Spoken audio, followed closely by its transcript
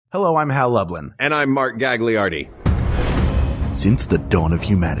Hello, I'm Hal Lublin. And I'm Mark Gagliardi. Since the dawn of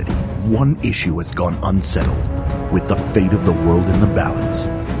humanity, one issue has gone unsettled. With the fate of the world in the balance,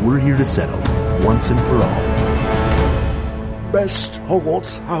 we're here to settle, once and for all. Best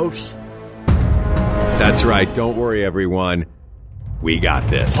Hogwarts house. That's right. Don't worry, everyone. We got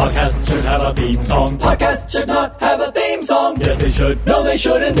this. Podcasts should have a theme song. Podcasts should not have a theme song. Yes, they should. No, they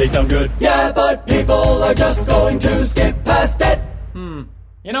shouldn't. They sound good. Yeah, but people are just going to skip past it.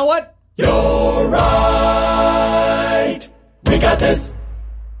 You know what? You're right. We got this.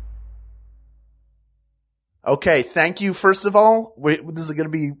 Okay, thank you. First of all, this is going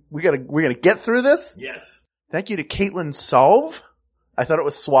to be, we're going to get through this. Yes. Thank you to Caitlin Sauve. I thought it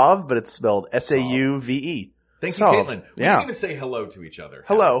was Suave, but it's spelled S-A-U-V-E. Thank Sauve. you, Caitlin. We didn't even say hello to each other.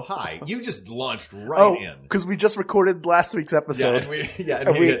 Hello. Hi. You just launched right in. Because we just recorded last week's episode. And we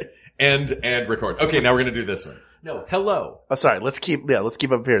hit end and record. Okay, now we're going to do this one. No, hello. Oh, sorry. Let's keep up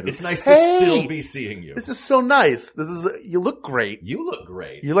here. It's nice to still be seeing you. This is so nice. You look great. You look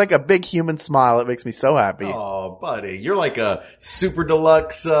great. You're like a big human smile. It makes me so happy. Oh, buddy. You're like a super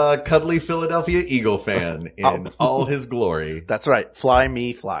deluxe, cuddly Philadelphia Eagle fan in all his glory. That's right. Fly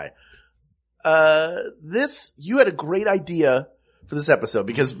me, fly. You had a great idea for this episode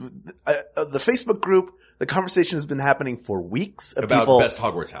because the Facebook group, the conversation has been happening for weeks about best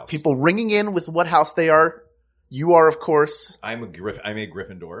Hogwarts house. People ringing in with what house they are. You are, of course. I'm a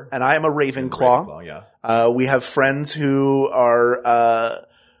Gryffindor. And I am a Ravenclaw. Yeah. We have friends who are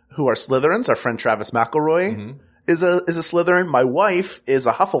Slytherins. Our friend Travis McElroy is a Slytherin. My wife is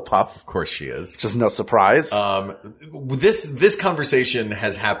a Hufflepuff. Of course she is. Just no surprise. This conversation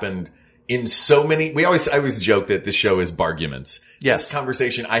has happened in so many, I always joke that this show is barguments. Yes. This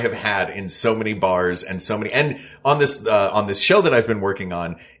conversation I have had in so many bars and on this show that I've been working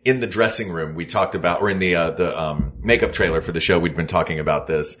on, in the dressing room, we talked about, or in the makeup trailer for the show, we'd been talking about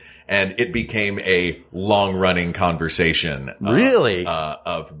this, and it became a long running conversation. Really?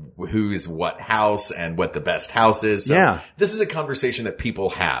 Of who's what house and what the best house is. So yeah. This is a conversation that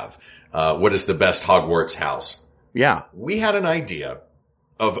people have. What is the best Hogwarts house? Yeah. We had an idea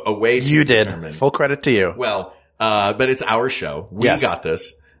of a way to You did. determine. Full credit to you. Well, but it's our show. We Yes. got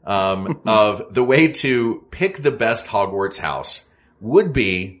this. Of the way to pick the best Hogwarts house would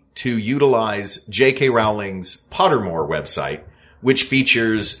be to utilize J.K. Rowling's Pottermore website, which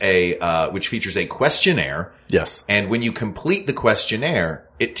features a questionnaire. Yes. And when you complete the questionnaire,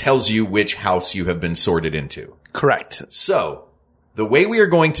 it tells you which house you have been sorted into. Correct. So, the way we are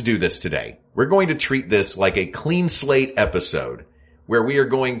going to do this today, we're going to treat this like a clean slate episode where we are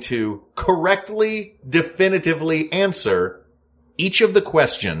going to correctly, definitively answer each of the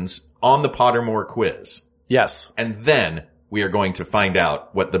questions on the Pottermore quiz. Yes. And then we are going to find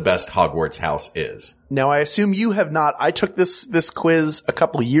out what the best Hogwarts house is. Now, I assume you have not. I took this quiz a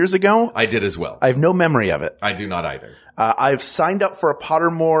couple of years ago. I did as well. I have no memory of it. I do not either. I've signed up for a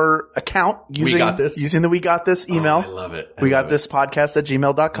Pottermore account using the We Got This email. Oh, I love it. We Got This podcast at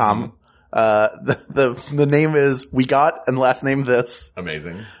gmail.com. The name is We Got and last name this.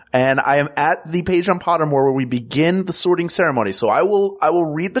 Amazing. And I am at the page on Pottermore where we begin the sorting ceremony. So I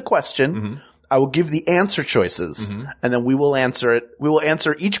will read the question. I will give the answer choices and then we will answer it. We will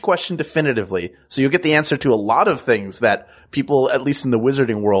answer each question definitively. So you'll get the answer to a lot of things that people, at least in the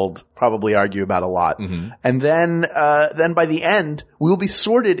wizarding world, probably argue about a lot. And then by the end, we will be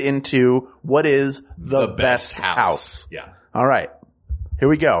sorted into what is the best house. Yeah. All right. Here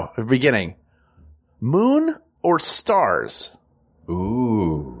we go. Beginning. Moon or stars?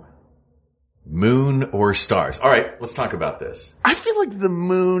 Ooh. Moon or stars? All right, let's talk about this. I feel like the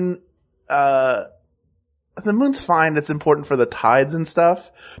moon's fine. It's important for the tides and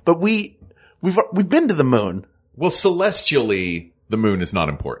stuff. But we've been to the moon. Well, celestially, the moon is not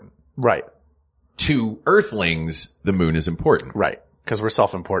important. Right. To Earthlings, the moon is important. Right. Because we're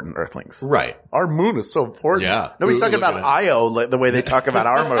self-important Earthlings. Right. Our moon is so important. Yeah. Nobody's talking about Io like the way they talk about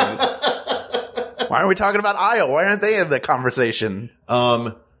our moon. Why aren't we talking about Io? Why aren't they in the conversation?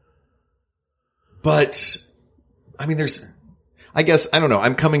 But, I mean, I guess, I don't know.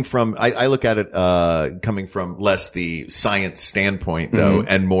 I'm coming from, I look at it, coming from less the science standpoint though,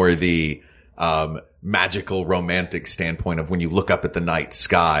 and more the, magical romantic standpoint of when you look up at the night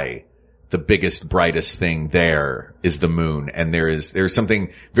sky, the biggest, brightest thing there is the moon. And there's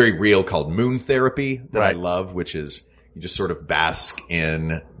something very real called moon therapy that I love, which is you just sort of bask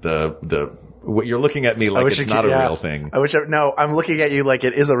in what you're looking at me like it's not a real thing. I'm looking at you like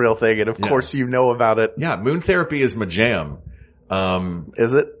it is a real thing. And of course you know about it. Yeah. Moon therapy is my jam.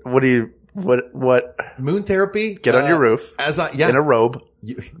 Is it? What? Moon therapy? Get on your roof. In a robe.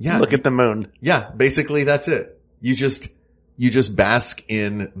 Yeah. Look at the moon. Yeah. Basically that's it. You You just bask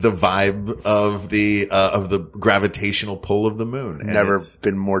in the vibe of the gravitational pull of the moon. And Never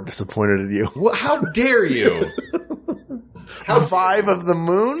been more disappointed in you. Well, how dare you? Vibe of the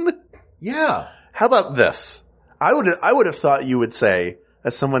moon? Yeah. How about this? I would have thought you would say,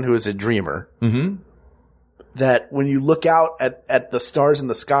 as someone who is a dreamer, that when you look out at the stars in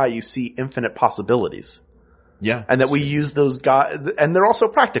the sky, you see infinite possibilities. Yeah. And that we use those and they're also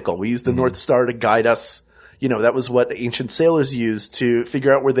practical. We use the North Star to guide us. You know, that was what ancient sailors used to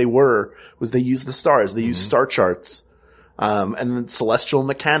figure out where they were, was they used the stars. They used star charts. And then celestial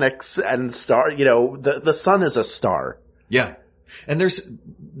mechanics and the sun is a star. Yeah. And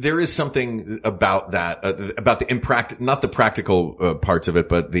there is something about that, about the not the practical parts of it,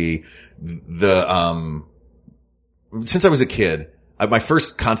 but since I was a kid, my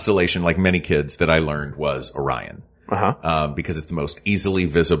first constellation, like many kids, that I learned was Orion. Because it's the most easily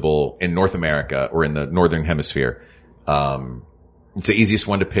visible in North America or in the Northern Hemisphere. It's the easiest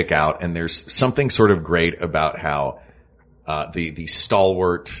one to pick out. And there's something sort of great about how, the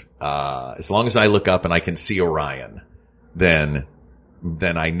stalwart, as long as I look up and I can see Orion, then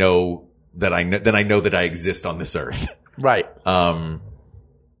I know that I exist on this earth. Right. I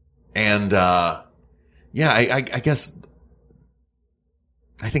guess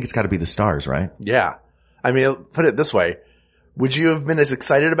I think it's got to be the stars, right? Yeah. I mean, put it this way. Would you have been as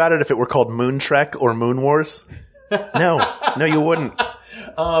excited about it if it were called Moon Trek or Moon Wars? No, you wouldn't.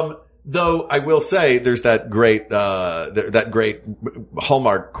 Though I will say there's that great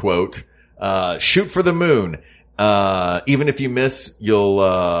Hallmark quote, shoot for the moon. Even if you miss, you'll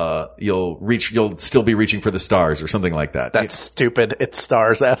still be reaching for the stars or something like that. That's stupid. It's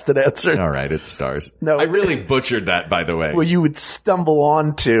stars, asked and answered. All right. It's stars. No, I really butchered that, by the way. Well, you would stumble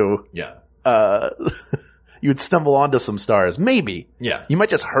onto, you would stumble onto some stars. Maybe. Yeah. You might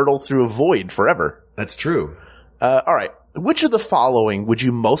just hurtle through a void forever. That's true. All right. Which of the following would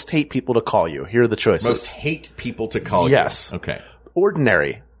you most hate people to call you? Here are the choices. Most hate people to call you. Yes. Okay.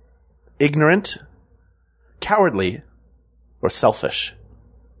 Ordinary, ignorant, cowardly, or selfish?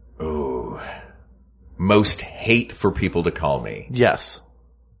 Ooh. Most hate for people to call me. Yes.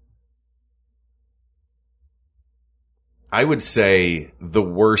 I would say the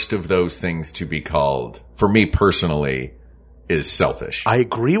worst of those things to be called, for me personally, is selfish. I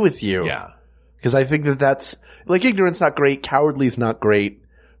agree with you. Yeah. Because I think that's, like, ignorance not great, cowardly's not great,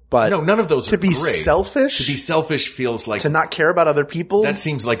 but no, none of those are to be great. selfish? To be selfish feels like... To not care about other people? That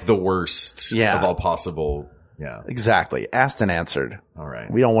seems like the worst of all possible. Yeah. Exactly. Asked and answered. All right.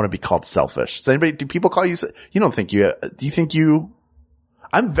 We don't want to be called selfish. Do people call you, you don't think do you think you,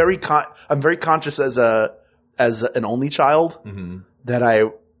 I'm very conscious as an only child that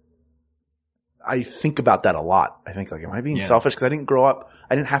I think about that a lot. I think, like, am I being selfish? Because I didn't grow up.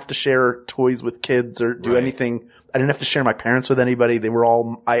 I didn't have to share toys with kids or do anything. I didn't have to share my parents with anybody.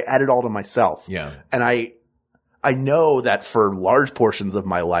 I added all to myself. Yeah. And I know that for large portions of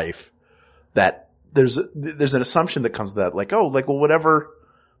my life that there's an assumption that comes to that, like, well, whatever,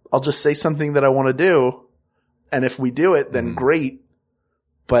 I'll just say something that I want to do. And if we do it, then great.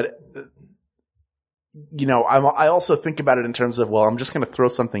 But, I also think about it in terms of, well, I'm just going to throw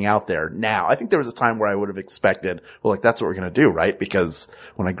something out there now. I think there was a time where I would have expected, well, like, that's what we're going to do, right? Because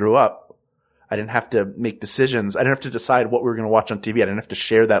when I grew up, I didn't have to make decisions. I didn't have to decide what we were going to watch on TV. I didn't have to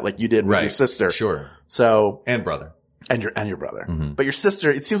share that like you did with your sister. Sure. So. And brother. And your brother. But your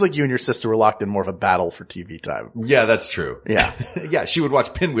sister, it seems like you and your sister were locked in more of a battle for TV time. Yeah, that's true. Yeah. Yeah, she would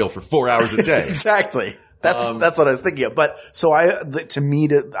watch Pinwheel for 4 hours a day. Exactly. That's what I was thinking of. But so I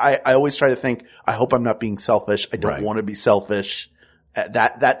always try to think, I hope I'm not being selfish. I don't want to be selfish.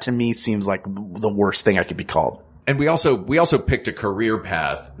 That to me seems like the worst thing I could be called. And we also picked a career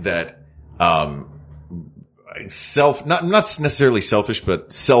path that, not necessarily selfish,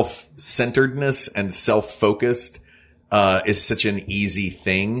 but self-centeredness and self-focused, is such an easy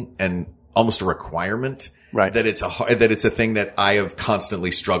thing and almost a requirement. Right. That it's a thing that I have constantly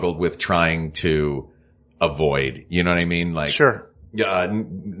struggled with trying to avoid. You know what I mean? Like, sure.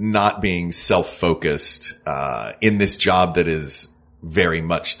 Not being self-focused, in this job that is very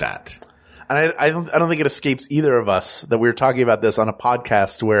much that. And I don't think it escapes either of us that we're talking about this on a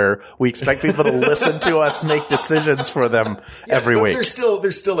podcast where we expect people to listen to us make decisions for them every week.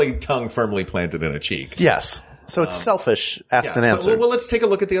 There's still a tongue firmly planted in a cheek. Yes. So it's selfish, asked and answered. Well, let's take a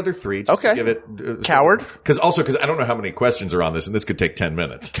look at the other three. Just to give it, coward. Because I don't know how many questions are on this, and this could take 10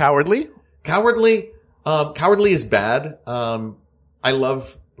 minutes. Cowardly. Cowardly is bad. I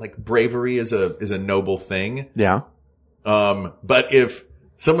love, like, bravery is a noble thing. Yeah. But if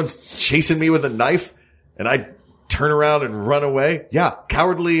someone's chasing me with a knife and I turn around and run away,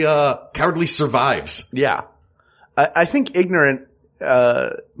 cowardly survives. Yeah. I think ignorant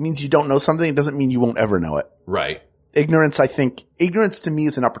means you don't know something. It doesn't mean you won't ever know it. Right. Ignorance to me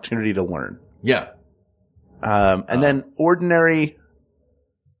is an opportunity to learn. Yeah. And then ordinary.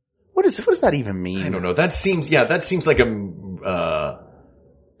 What does that even mean? I don't know. That seems like the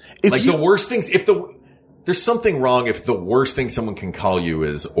worst things. There's something wrong if the worst thing someone can call you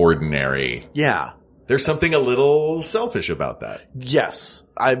is ordinary. Yeah. There's something a little selfish about that. Yes.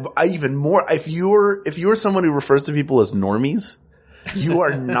 I even more, if you're someone who refers to people as normies, you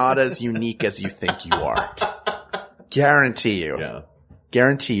are not as unique as you think you are. Guarantee you. Yeah.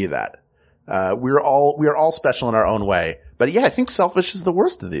 Guarantee you that. We are all special in our own way. But yeah, I think selfish is the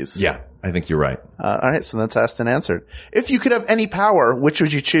worst of these. Yeah, I think you're right. All right, so that's asked and answered. If you could have any power, which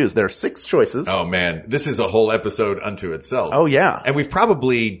would you choose? There are 6 choices. Oh man, this is a whole episode unto itself. Oh yeah. And we've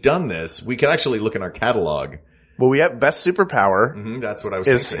probably done this. We could actually look in our catalog. Well, we have best superpower. Mm-hmm, that's what I was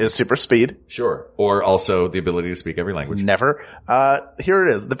thinking. Is super speed. Sure. Or also the ability to speak every language. Never. Here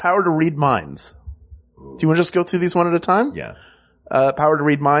it is. The power to read minds. Do you want to just go through these one at a time? Yeah. Power to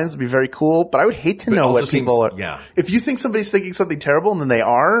read minds would be very cool, but I would hate to know what people are. Yeah. If you think somebody's thinking something terrible and then they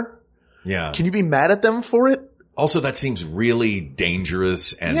are, yeah. Can you be mad at them for it? Also, that seems really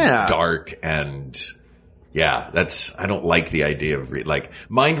dangerous and dark and I don't like the idea of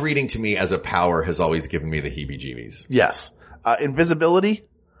mind reading to me as a power has always given me the heebie-jeebies. Yes. Invisibility.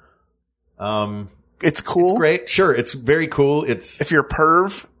 It's cool. It's great. Sure. It's very cool. If you're a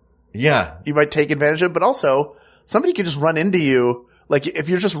perv. Yeah. You might take advantage of it, but also somebody could just run into you. Like if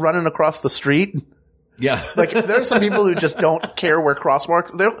you're just running across the street. Yeah. Like there are some people who just don't care where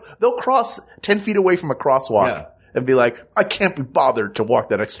crosswalks, they'll cross 10 feet away from a crosswalk and be like, I can't be bothered to walk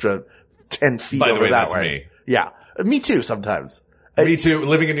that extra 10 feet over that way. Me. Yeah. Me too sometimes. Me too.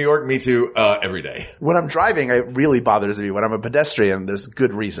 Living in New York, me too, every day. When I'm driving, it really bothers me. When I'm a pedestrian, there's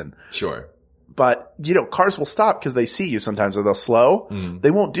good reason. Sure. But, cars will stop because they see you sometimes or they'll slow.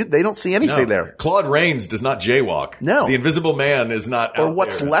 They don't see anything there. Claude Rains does not jaywalk. No. The Invisible Man is not or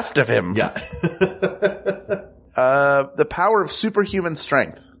what's there. left of him. Yeah. The power of superhuman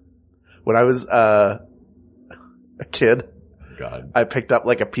strength. When I was, a kid. God. I picked up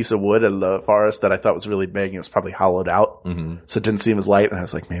like a piece of wood in the forest that I thought was really big. It was probably hollowed out. Mm-hmm. So it didn't seem as light. And I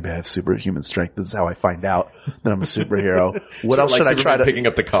was like, maybe I have superhuman strength. This is how I find out that I'm a superhero. What else should I try to picking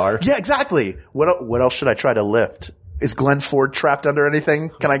up the car? Yeah, exactly. What else should I try to lift? Is Glenn Ford trapped under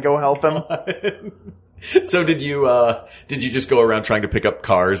anything? Can I go help him? So did you just go around trying to pick up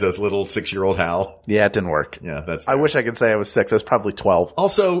cars as little 6-year-old Hal? Yeah, it didn't work. Yeah, that's fair. I wish I could say I was 6. I was probably 12.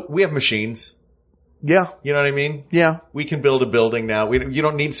 Also, we have machines. Yeah. You know what I mean? Yeah. We can build a building now. You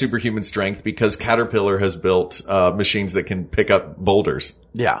don't need superhuman strength because Caterpillar has built machines that can pick up boulders.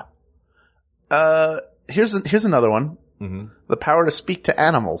 Yeah. Here's another one. Mm-hmm. The power to speak to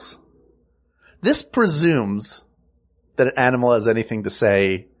animals. This presumes that an animal has anything to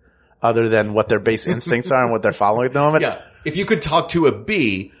say other than what their base instincts are and what they're following at the moment. Yeah. If you could talk to a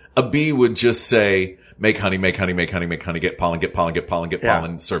bee would just say, make honey, make honey, make honey, make honey, get pollen, get pollen, get pollen, get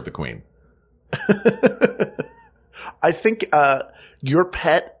pollen, serve the queen. I think your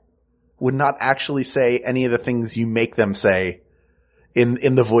pet would not actually say any of the things you make them say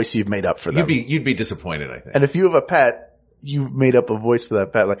in the voice you've made up for them. You'd be disappointed, I think. And if you have a pet, you've made up a voice for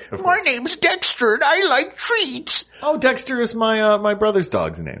that pet. Like, my name's Dexter and I like treats. Oh, Dexter is my brother's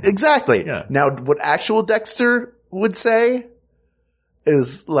dog's name. Exactly. Yeah. Now, what actual Dexter would say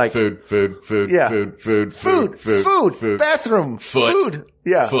is like food, yeah. food, bathroom, foot, food,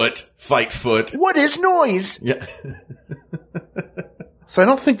 yeah, fight foot. What is noise? Yeah. So I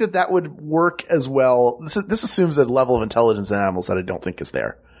don't think that would work as well. This assumes a level of intelligence in animals that I don't think is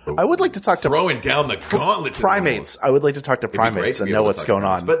there. Oh. I would like to talk to throwing down the gauntlet to primates. I would like to talk to primates and know what's going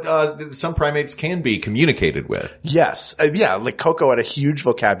on. But some primates can be communicated with. Yes, yeah. Like Coco had a huge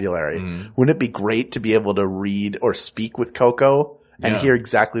vocabulary. Wouldn't it be great to be able to read or speak with Coco? And hear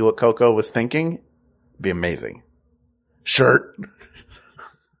exactly what Coco was thinking? Be amazing. Shirt.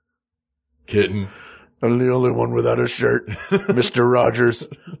 Kitten. I'm the only one without a shirt. Mr. Rogers.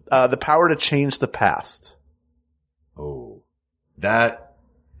 The power to change the past. Oh. That,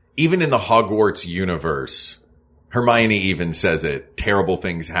 even in the Hogwarts universe, Hermione even says it, terrible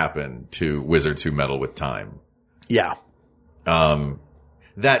things happen to wizards who meddle with time. Yeah.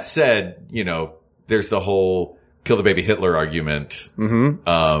 That said, there's the whole kill the baby Hitler argument.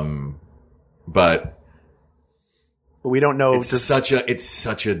 Mm-hmm. But we don't know. It's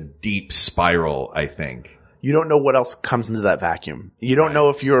such a deep spiral, I think. You don't know what else comes into that vacuum. You don't know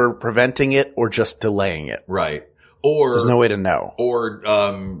if you're preventing it or just delaying it. Right. Or there's no way to know. Or,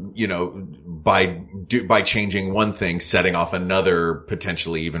 by changing one thing, setting off another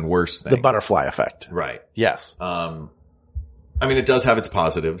potentially even worse thing. The butterfly effect. Right. Yes. It does have its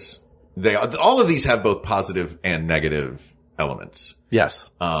positives. All of these have both positive and negative elements. Yes.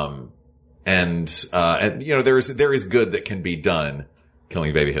 There is good that can be done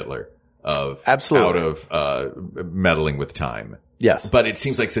killing baby Hitler Absolutely. out of meddling with time. Yes. But it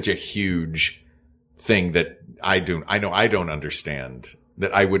seems like such a huge thing that I don't understand,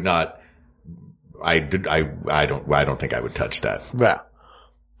 that I would not, I don't think I would touch that. Yeah.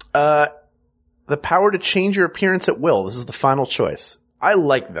 The power to change your appearance at will. This is the final choice. I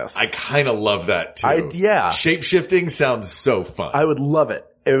like this. I kind of love that too. Yeah. Shape-shifting sounds so fun. I would love it.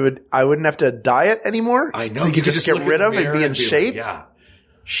 I wouldn't have to diet anymore. I know. So you could just get rid of and be in shape. Yeah.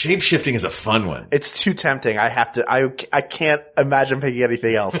 Shape-shifting is a fun one. It's too tempting. I can't imagine picking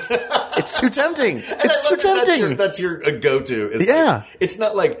anything else. It's too tempting. It's too tempting. That's your go-to. Yeah. It's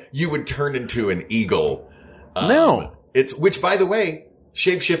not like you would turn into an eagle. No. Which by the way,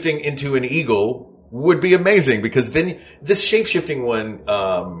 shape-shifting into an eagle would be amazing, because then this shape-shifting one,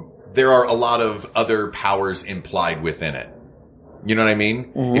 there are a lot of other powers implied within it. You know what I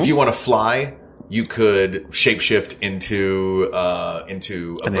mean? Mm-hmm. If you want to fly, you could shapeshift into a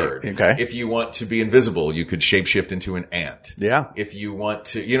bird. Okay. If you want to be invisible, you could shapeshift into an ant. Yeah. If you want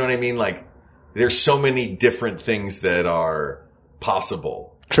to, you know what I mean? Like, there's so many different things that are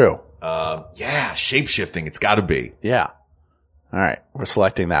possible. True. Shapeshifting. It's gotta be. Yeah. All right. We're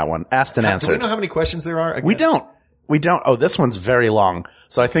selecting that one. Asked and answered. Do we know how many questions there are? We don't. Oh, this one's very long.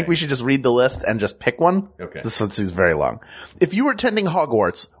 So I think we should just read the list and just pick one. Okay. This one seems very long. If you were attending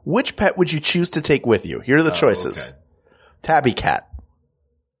Hogwarts, which pet would you choose to take with you? Here are the choices. Okay. Tabby cat.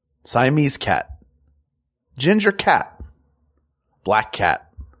 Siamese cat. Ginger cat. Black cat.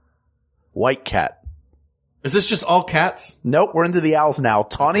 White cat. Is this just all cats? Nope. We're into the owls now.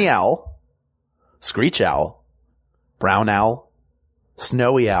 Tawny owl. Screech owl. Brown owl.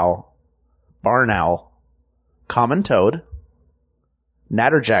 Snowy owl. Barn owl. Common toad,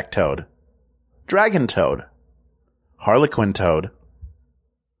 natterjack toad, dragon toad, harlequin toad,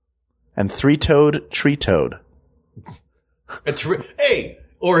 and three-toed tree toad. Hey,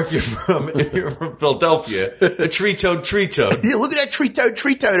 or if you're from Philadelphia, a tree-toed tree toad. Yeah, look at that tree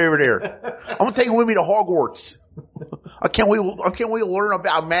toad over there. I'm gonna take him with me to Hogwarts. I can't wait to learn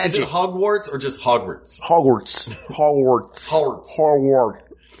about magic. Is it Hogwarts or just Hogwarts? Hogwarts.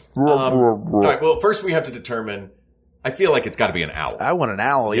 All right. Well, first we have to determine. I feel like it's got to be an owl. I want an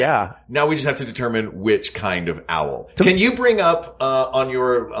owl. Yeah. Now we just have to determine which kind of owl. Can you bring up on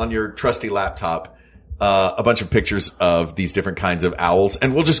your trusty laptop a bunch of pictures of these different kinds of owls,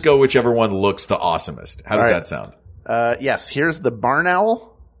 and we'll just go whichever one looks the awesomest. How does that sound? Yes. Here's the barn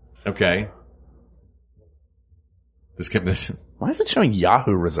owl. Okay. This. Why is it showing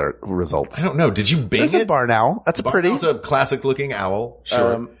Yahoo results? I don't know. Did you Bing There's it? a barn owl. That's pretty. It's a classic looking owl.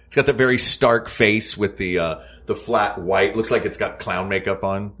 Sure. It's got that very stark face with the flat white. Looks like it's got clown makeup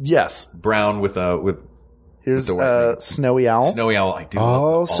on. Yes. Brown with Here's snowy owl. Snowy owl. I do.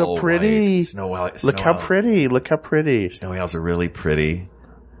 Oh, so pretty. White. Snow owl. Look how pretty. Snowy owls are really pretty.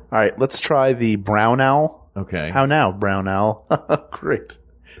 All right. Let's try the brown owl. Okay. How now, brown owl? Great.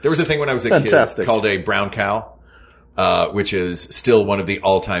 There was a thing when I was a kid called a brown cow. Which is still one of the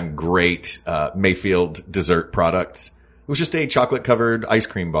all-time great Mayfield dessert products. It was just a chocolate-covered ice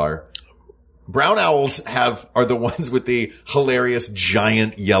cream bar. Brown owls are the ones with the hilarious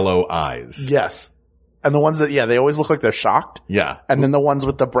giant yellow eyes. Yes. And the ones that, they always look like they're shocked. Yeah. And then the ones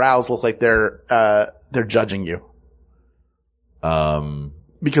with the brows look like they're judging you.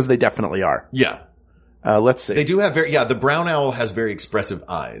 Because they definitely are. Yeah. Let's see. They do have the brown owl has very expressive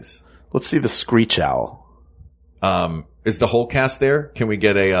eyes. Let's see the screech owl. Is the whole cast there? Can we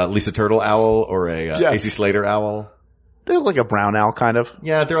get a Lisa Turtle owl or a AC Slater owl? They look like a brown owl, kind of.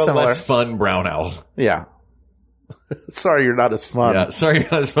 Yeah, they're a less fun brown owl. Yeah. Sorry, you're not as fun. Yeah, sorry, you're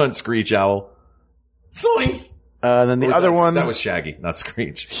not as fun, Screech owl. Zoinks! Then the other one. That was Shaggy, not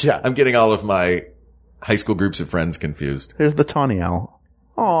Screech. Yeah. I'm getting all of my high school groups of friends confused. Here's the tawny owl.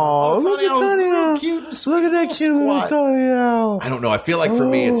 Oh, look at tawny owl. Cute and sweet. Look at that cute little tawny owl. I don't know. I feel like for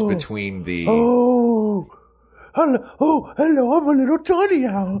me, it's between the. Hello, I'm a little tawny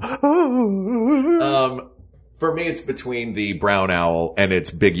owl. For me, it's between the brown owl and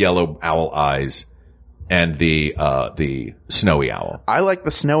its big yellow owl eyes and the snowy owl. I like the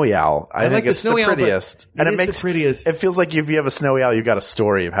snowy owl. I think it's the prettiest. And it makes the prettiest. It feels like if you have a snowy owl, you've got a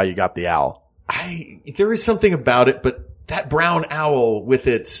story of how you got the owl. There is something about it, but that brown owl with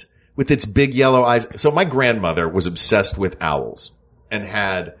its big yellow eyes. So my grandmother was obsessed with owls and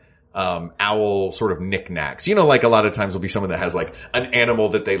had owl sort of knickknacks. You know, like a lot of times there'll be someone that has like an animal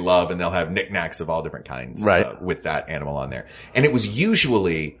that they love and they'll have knickknacks of all different kinds with that animal on there. And it was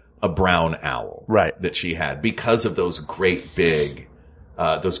usually a brown owl that she had because of those great big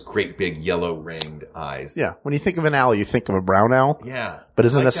yellow ringed eyes. Yeah. When you think of an owl, you think of a brown owl. Yeah. But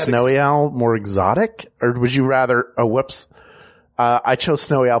isn't a snowy owl more exotic? Or would you rather, I chose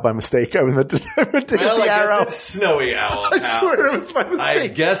snowy owl by mistake. I meant to hit the arrow. Guess it's snowy owl. I swear it was by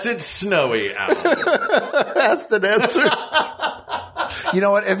mistake. I guess it's snowy owl. That's an answer. You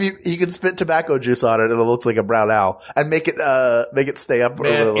know what? If you can spit tobacco juice on it, it looks like a brown owl and make it stay up for a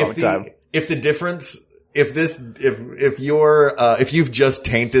really long time. If the difference, if you've just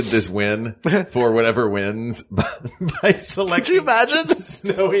tainted this win for whatever wins by selecting, could you imagine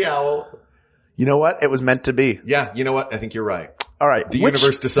snowy owl? You know what? It was meant to be. Yeah. You know what? I think you're right. All right. The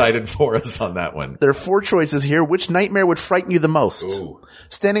universe decided for us on that one. There are 4 choices here. Which nightmare would frighten you the most? Ooh.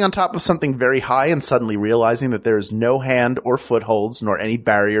 Standing on top of something very high and suddenly realizing that there is no hand or footholds nor any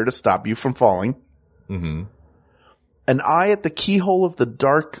barrier to stop you from falling. Mm-hmm. An eye at the keyhole of the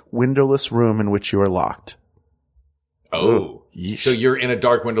dark, windowless room in which you are locked. Oh. So you're in a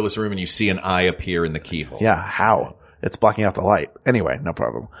dark, windowless room and you see an eye appear in the keyhole. Yeah. How? It's blocking out the light. Anyway, no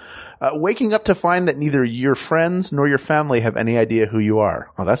problem. Waking up to find that neither your friends nor your family have any idea who you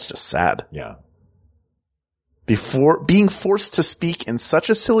are. Oh, that's just sad. Yeah. Before being forced to speak in such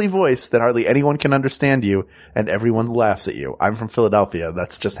a silly voice that hardly anyone can understand you and everyone laughs at you. I'm from Philadelphia.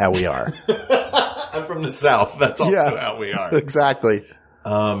 That's just how we are. I'm from the South. That's also how we are. Exactly.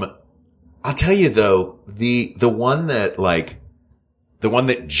 I'll tell you though, the one that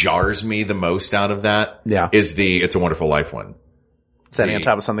jars me the most out of that is the It's a Wonderful Life one. Standing on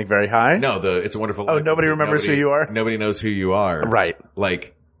top of something very high? No, It's a Wonderful Life. Oh, nobody remembers who you are? Nobody knows who you are. Right.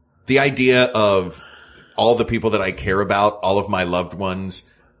 Like, the idea of all the people that I care about, all of my loved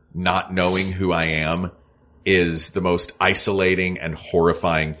ones, not knowing who I am is the most isolating and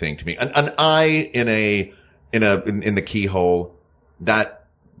horrifying thing to me. An eye in the keyhole, that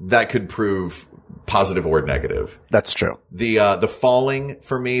could prove positive or negative. That's true. The falling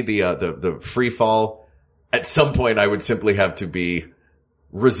for me, the free fall, at some point I would simply have to be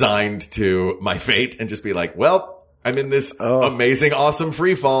resigned to my fate and just be like, well, I'm in this amazing, awesome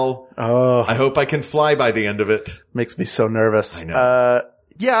free fall. Oh. I hope I can fly by the end of it. Makes me so nervous. I know.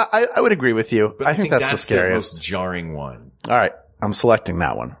 Yeah, I would agree with you. But I think that's the scariest. The most jarring one. All right. I'm selecting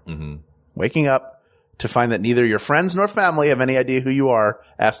that one. Mm-hmm. Waking up to find that neither your friends nor family have any idea who you are,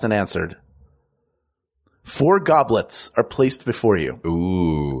 asked and answered. 4 goblets are placed before you.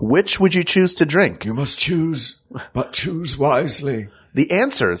 Ooh. Which would you choose to drink? You must choose, but choose wisely. The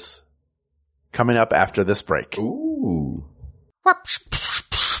answers coming up after this break. Ooh.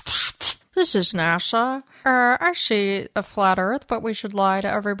 This is NASA. I see a flat Earth, but we should lie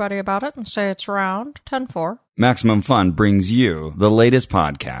to everybody about it and say it's round. 10-4. Maximum Fun brings you the latest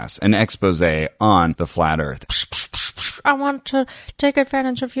podcast, an expose on the flat Earth. I want to take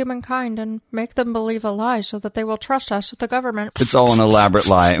advantage of humankind and make them believe a lie so that they will trust us with the government. It's all an elaborate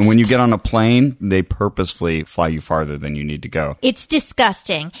lie, and when you get on a plane, they purposefully fly you farther than you need to go. It's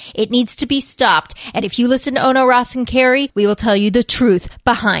disgusting. It needs to be stopped. And if you listen to Ono, Ross, and Carrie, we will tell you the truth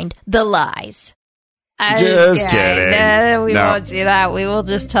behind the lies. Just kidding. No, we won't do that. We will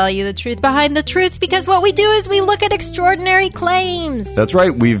just tell you the truth behind the truth, because what we do is we look at extraordinary claims. That's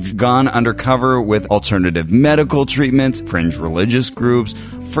right. We've gone undercover with alternative medical treatments, fringe religious groups,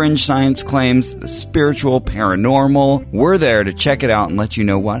 fringe science claims, the spiritual, paranormal. We're there to check it out and let you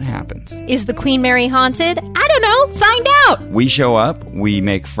know what happens. Is the Queen Mary haunted? I don't know. Find out. We show up, we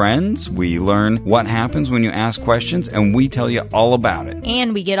make friends, we learn what happens when you ask questions, and we tell you all about it.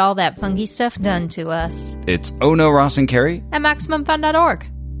 And we get all that funky stuff done to us. It's Ono, Ross, and Carrie at MaximumFun.org.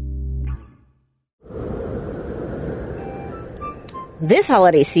 This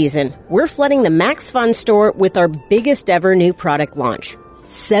holiday season, we're flooding the Max Fun store with our biggest ever new product launch.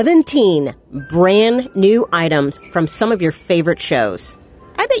 17 brand new items from some of your favorite shows.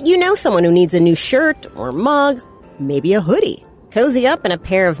 I bet you know someone who needs a new shirt or mug, maybe a hoodie. Cozy up in a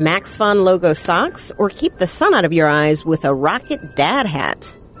pair of Max Fun logo socks, or keep the sun out of your eyes with a Rocket Dad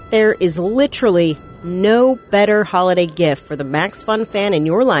hat. There is literally no better holiday gift for the Max Fun fan in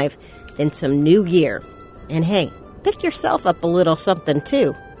your life than some new gear. And hey, pick yourself up a little something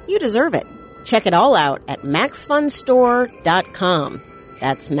too. You deserve it. Check it all out at MaxFunStore.com.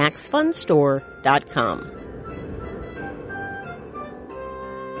 That's MaxFunStore.com.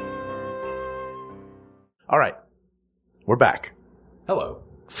 All right. We're back. Hello.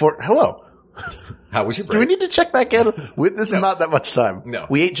 Hello. How was your break? Do we need to check back in? This is not that much time. No.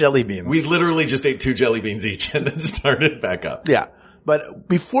 We ate jelly beans. We literally just ate 2 jelly beans each and then started back up. Yeah. But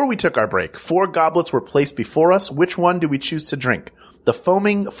before we took our break, 4 goblets were placed before us. Which one do we choose to drink? The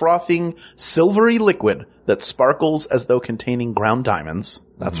foaming, frothing, silvery liquid that sparkles as though containing ground diamonds.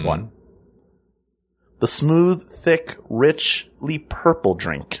 That's one. The smooth, thick, richly purple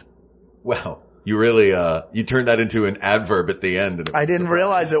drink. Wow. You really, you turned that into an adverb at the end. I didn't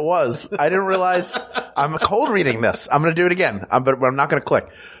realize it was. I didn't realize. I'm cold reading this. I'm going to do it again. But I'm not going to click.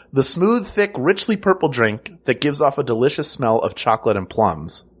 The smooth, thick, richly purple drink that gives off a delicious smell of chocolate and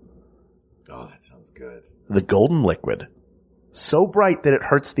plums. Oh, that sounds good. The golden liquid. So bright that it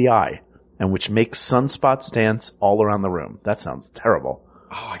hurts the eye, and which makes sunspots dance all around the room. That sounds terrible.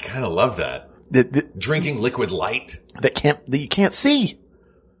 Oh, I kind of love that. Drinking liquid light that you can't see.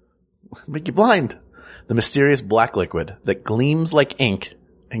 Make you blind. The mysterious black liquid that gleams like ink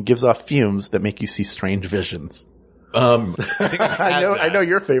and gives off fumes that make you see strange visions. I think I know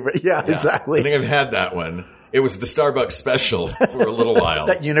your favorite. Yeah, exactly. I think I've had that one. It was the Starbucks special for a little while.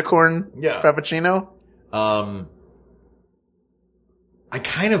 That unicorn frappuccino. I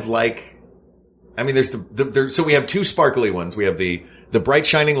kind of like. I mean, there's so we have 2 sparkly ones. We have the bright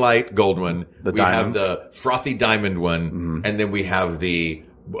shining light gold one. We diamonds. have the frothy diamond one, and then we have the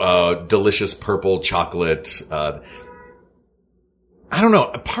delicious purple chocolate. I don't know.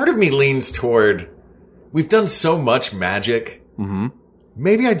 A part of me leans toward. We've done so much magic.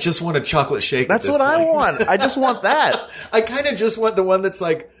 Maybe I just want a chocolate shake. That's what I want. I just want that. I kind of just want the one that's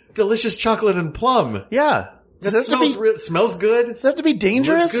like delicious chocolate and plum. Yeah. That smells good. Does it have to be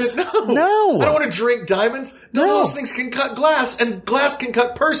dangerous? Looks good? No. I don't want to drink diamonds. No. Those things can cut glass, and glass can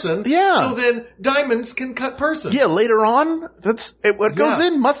cut person. Yeah. So then diamonds can cut person. Yeah, later on, what goes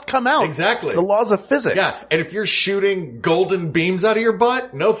in must come out. Exactly. It's the laws of physics. Yeah. And if you're shooting golden beams out of your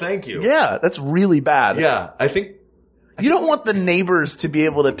butt, no thank you. Yeah, that's really bad. Yeah. I think you don't want the neighbors to be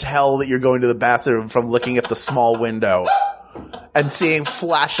able to tell that you're going to the bathroom from looking at the small window and seeing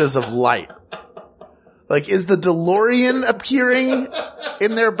flashes of light. Like, is the DeLorean appearing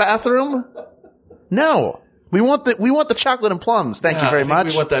in their bathroom? No. We want the chocolate and plums. Thank you very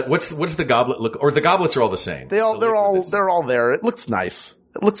much. We want that. What's the goblet look? Or the goblets are all the same. They're all there. It looks nice.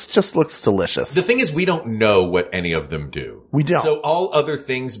 It looks delicious. The thing is, we don't know what any of them do. We don't. So all other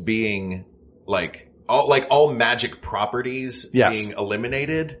things being all magic properties being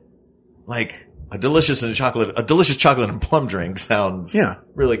eliminated, like a delicious chocolate and plum drink sounds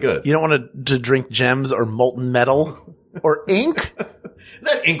really good. You don't want to drink gems or molten metal or ink.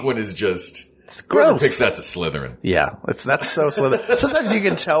 That ink one is just gross. Whoever picks that's a Slytherin. Yeah, that's so Slytherin. Sometimes you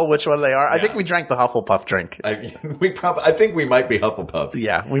can tell which one they are. I think we drank the Hufflepuff drink. I think we might be Hufflepuffs.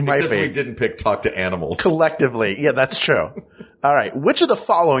 Yeah, we might Except be. we didn't pick talk to animals collectively. Yeah, that's true. All right, which of the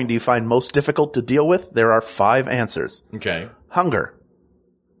following do you find most difficult to deal with? There are 5 answers. Okay. Hunger,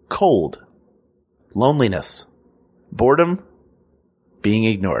 cold, loneliness, boredom, being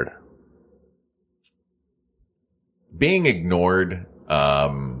ignored. Being ignored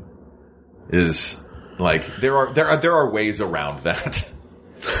is like there are ways around that.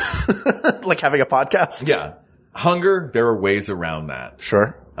 Like having a podcast? Yeah. Hunger, there are ways around that.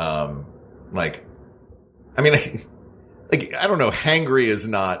 Sure. I mean, I don't know,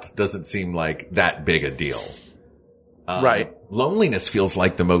 hangry doesn't seem like that big a deal. Right. Loneliness feels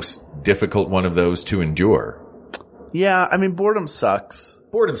like the most difficult one of those to endure. Yeah, I mean, boredom sucks.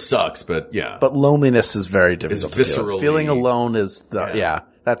 Boredom sucks, but yeah. But loneliness is very difficult. It's viscerally. Feeling alone is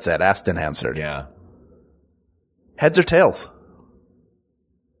that's it. Asked and answered. Yeah. Heads or tails?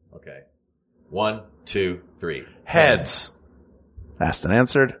 Okay. 1, 2, 3. Heads. Asked and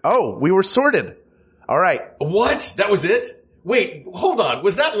answered. Oh, we were sorted. All right. What? That was it? Wait, hold on.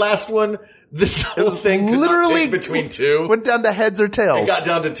 Was that last one? This whole thing could literally not pick between 2? Went down to heads or tails. It got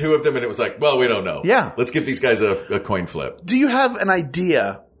down to 2 of them and it was like, well, we don't know. Yeah. Let's give these guys a coin flip. Do you have an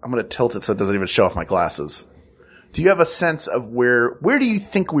idea? I'm going to tilt it so it doesn't even show off my glasses. Do you have a sense of where do you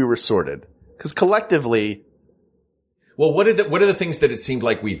think we were sorted? Because collectively. Well, what are the things that it seemed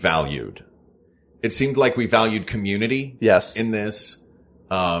like we valued? It seemed like we valued community. Yes. In this,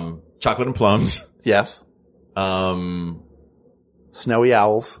 chocolate and plums. Yes. Snowy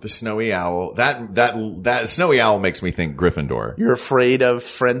owls. The snowy owl. That snowy owl makes me think Gryffindor. You're afraid of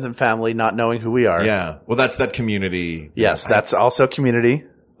friends and family not knowing who we are. Yeah. Well, that's that community. Yes, that's also community.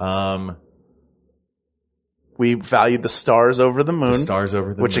 We valued the stars over the moon. The stars over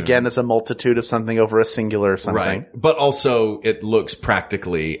the moon. Which again is a multitude of something over a singular something. Right. But also it looks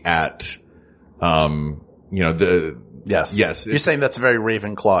practically at, Yes. Yes. You're saying that's a very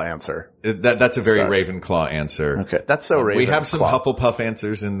Ravenclaw answer. That's a very Stars. Ravenclaw answer. Okay. That's so Ravenclaw. We have some Hufflepuff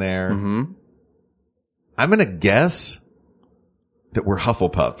answers in there. Mm-hmm. I'm going to guess that we're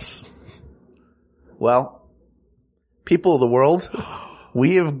Hufflepuffs. Well, People of the world,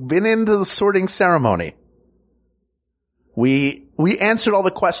 we have been into the sorting ceremony. We answered all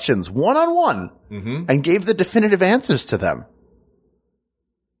the questions one-on-one and gave the definitive answers to them.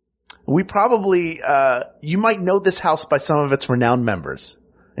 We probably, you might know this house by some of its renowned members,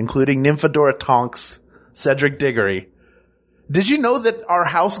 including Nymphadora Tonks, Cedric Diggory. Did you know that our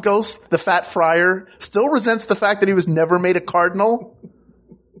house ghost, the Fat Friar, still resents the fact that he was never made a cardinal?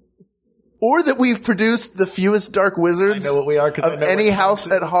 Or that we've produced the fewest dark wizards of any house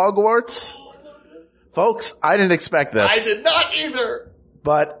at Hogwarts? Folks, I didn't expect this. I did not either.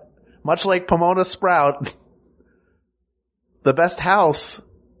 But much like Pomona Sprout, the best house,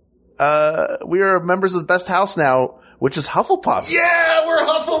 we are members of the best house now, which is Hufflepuff. Yeah, we're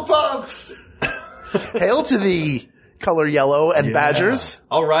Hufflepuffs. Hail to the color yellow and Badgers.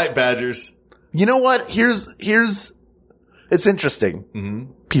 All right, Badgers. You know what? Here's it's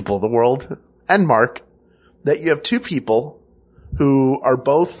interesting, people of the world, and Mark, that you have two people who are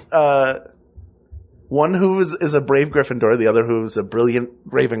both, one who is a brave Gryffindor, the other who is a brilliant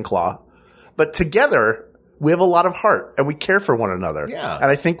Ravenclaw. But together, we have a lot of heart, and we care for one another. Yeah. And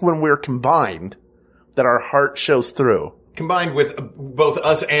I think when we're combined, that our heart shows through. Combined with both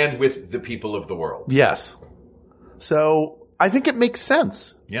us and with the people of the world. Yes. So I think it makes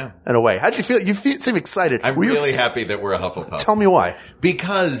sense. Yeah. In a way. How'd you feel? You seem excited. I'm really happy that we're a Hufflepuff. Tell me why.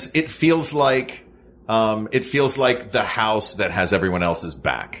 Because it feels like the house that has everyone else's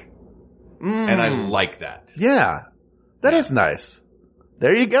back. And I like that. Yeah. That is nice.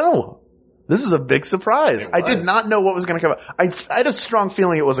 There you go. This is a big surprise. I did not know what was going to come up. I had a strong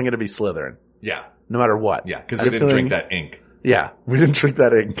feeling it wasn't going to be Slytherin. Yeah. No matter what. Yeah, because we didn't drink that ink. Yeah, we didn't drink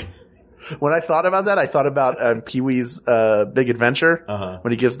that ink. When I thought about that, I thought about Pee-wee's Big Adventure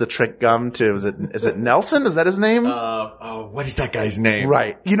when he gives the trick gum to is it Nelson? Is that his name? What is that guy's name?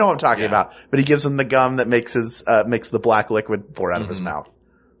 Right, you know what I'm talking about. But he gives him the gum that makes the black liquid pour out of his mouth.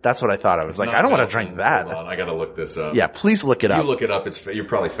 That's what I thought. I was like, I don't want to drink that. Hold on, I got to look this up. Yeah, please look it up. You look it up. You're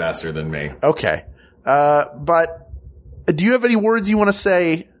probably faster than me. Okay, but do you have any words you want to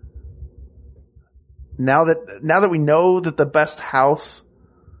say? Now that we know that the best house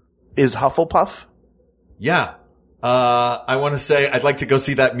is Hufflepuff? Yeah. I want to say I'd like to go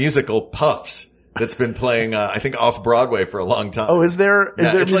see that musical Puffs that's been playing, I think off Broadway for a long time. Oh, is there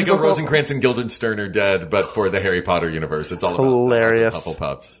it's like a Rosencrantz and Guildenstern are dead, but for the Harry Potter universe. It's all about hilarious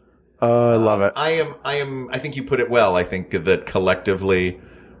Hufflepuffs. I love it. I think you put it well. I think that collectively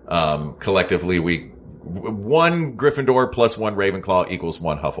one Gryffindor plus one Ravenclaw equals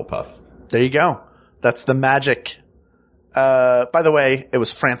one Hufflepuff. There you go. That's the magic. By the way, it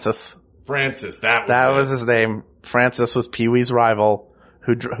was Francis. That was his name. Francis was Pee-wee's rival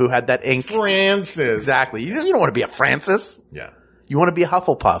who had that ink. Francis. Exactly. You don't want to be a Francis. Yeah. You want to be a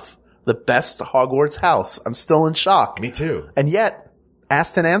Hufflepuff. The best Hogwarts house. I'm still in shock. Me too. And yet,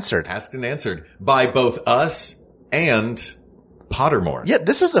 asked and answered. Asked and answered by both us and Pottermore. Yeah,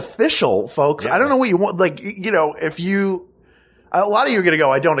 this is official, folks. Yeah. I don't know what you want. Like, if you... A lot of you are going to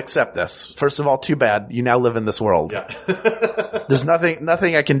go, I don't accept this. First of all, too bad. You now live in this world. Yeah. There's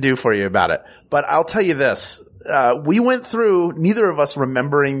nothing I can do for you about it. But I'll tell you this. We went through, neither of us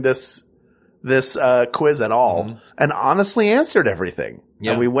remembering this quiz at all, and honestly answered everything.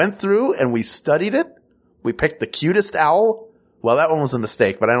 Yeah. And we went through and we studied it. We picked the cutest owl. Well, that one was a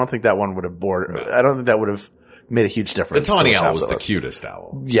mistake, but I don't think that one would have bored. No. I don't think that would have made a huge difference. The tawny owl was the cutest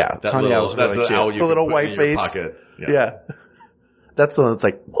owl. Yeah. Tawny owl was really cute. The little white face. Yeah. That's the one that's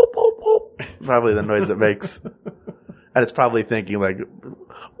like, whoop, whoop, whoop. Probably the noise it makes. And it's probably thinking like,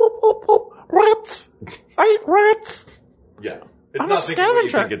 whoop, whoop, whoop. Rats! I eat rats! Yeah. It's not thinking what you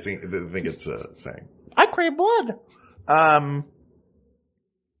think it's saying. I crave blood.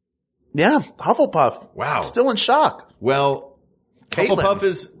 Yeah, Hufflepuff. Wow. Still in shock. Well,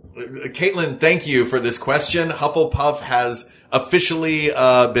 Caitlin, thank you for this question. Hufflepuff has officially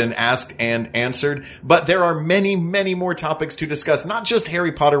been asked and answered, but there are many, many more topics to discuss, not just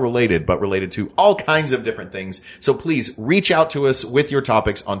Harry Potter related, but related to all kinds of different things. So please reach out to us with your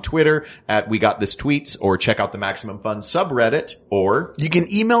topics on Twitter at We Got This Tweets, or check out the Maximum Fun subreddit, or you can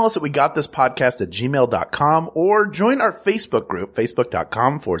email us at wegotThisPodcast@gmail.com, or join our Facebook group,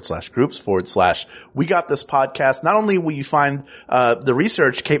 facebook.com/groups/We Got This Podcast. Not only will you find the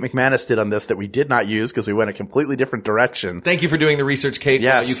research Kate McManus did on this that we did not use because we went a completely different direction. Thank you for doing the research, Kate.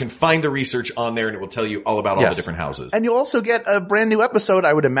 Yes. You can find the research on there and it will tell you all about all the different houses. And you'll also get a brand new episode,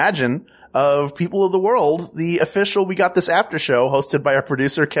 I would imagine, of People of the World, the official We Got This After Show hosted by our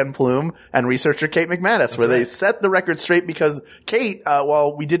producer Ken Plume and researcher Kate McManus, where they set the record straight because Kate,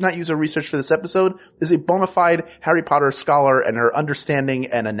 while we did not use her research for this episode, is a bona fide Harry Potter scholar, and her understanding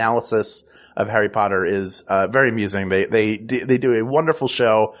and analysis of Harry Potter is very amusing. They do a wonderful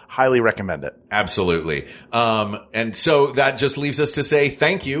show. Highly recommend it. Absolutely. And so that just leaves us to say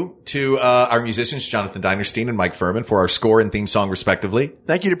thank you to our musicians, Jonathan Dinerstein and Mike Furman, for our score and theme song, respectively.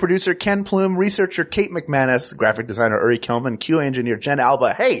 Thank you to producer Ken Plume, researcher Kate McManus, graphic designer Uri Kilman, QA engineer Jen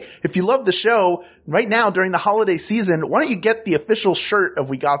Alba. Hey, if you love the show right now during the holiday season, why don't you get the official shirt of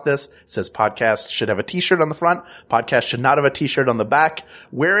We Got This? It says podcast should have a t-shirt on the front. Podcast should not have a t-shirt on the back.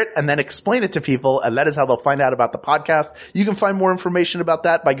 Wear it and then explain it to people, and that is how they'll find out about the podcast. You can find more information about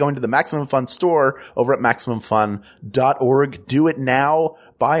that by going to the Maximum Fun store over at MaximumFun.org. Do it now.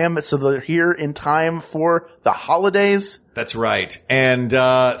 Buy them so they're here in time for the holidays. That's right. And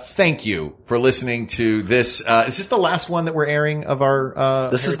thank you for listening to this. Is this the last one that we're airing of our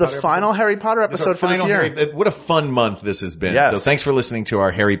This is the final Harry Potter episode for this year. What a fun month this has been. Yes. So thanks for listening to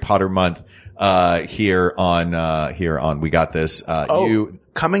our Harry Potter month here on We Got This.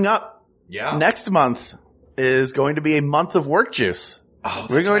 Coming up next month is going to be a month of work juice. Oh,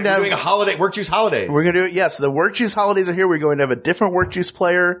 we're doing a holiday, work juice holidays. We're going to do it. Yes, the work juice holidays are here. We're going to have a different work juice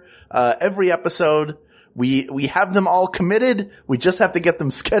player every episode. We have them all committed. We just have to get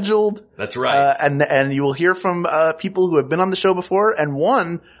them scheduled. That's right. And you will hear from people who have been on the show before. And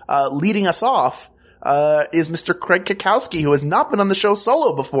one leading us off is Mr. Craig Kakowski, who has not been on the show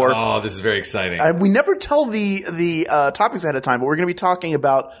solo before. Oh, this is very exciting. And we never tell the topics ahead of time, but we're going to be talking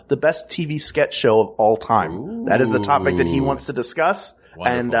about the best TV sketch show of all time. Ooh. That is the topic that he wants to discuss.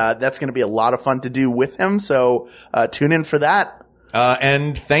 Wonderful. And that's going to be a lot of fun to do with him. So tune in for that.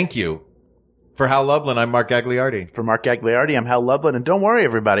 And thank you. For Hal Lublin, I'm Mark Gagliardi. For Mark Gagliardi, I'm Hal Lublin. And don't worry,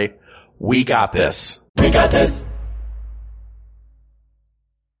 everybody. We got this. We got this.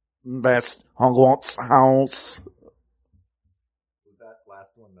 Best Hogwarts house. Was that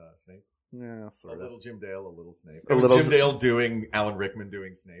last one Snape? Yeah, sort of. A little Jim Dale, a little Snape. It was Jim Dale doing Alan Rickman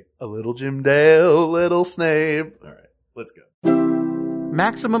doing Snape. A little Jim Dale, little Snape. All right, let's go.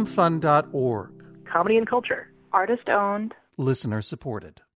 MaximumFun.org. Comedy and culture. Artist owned. Listener supported.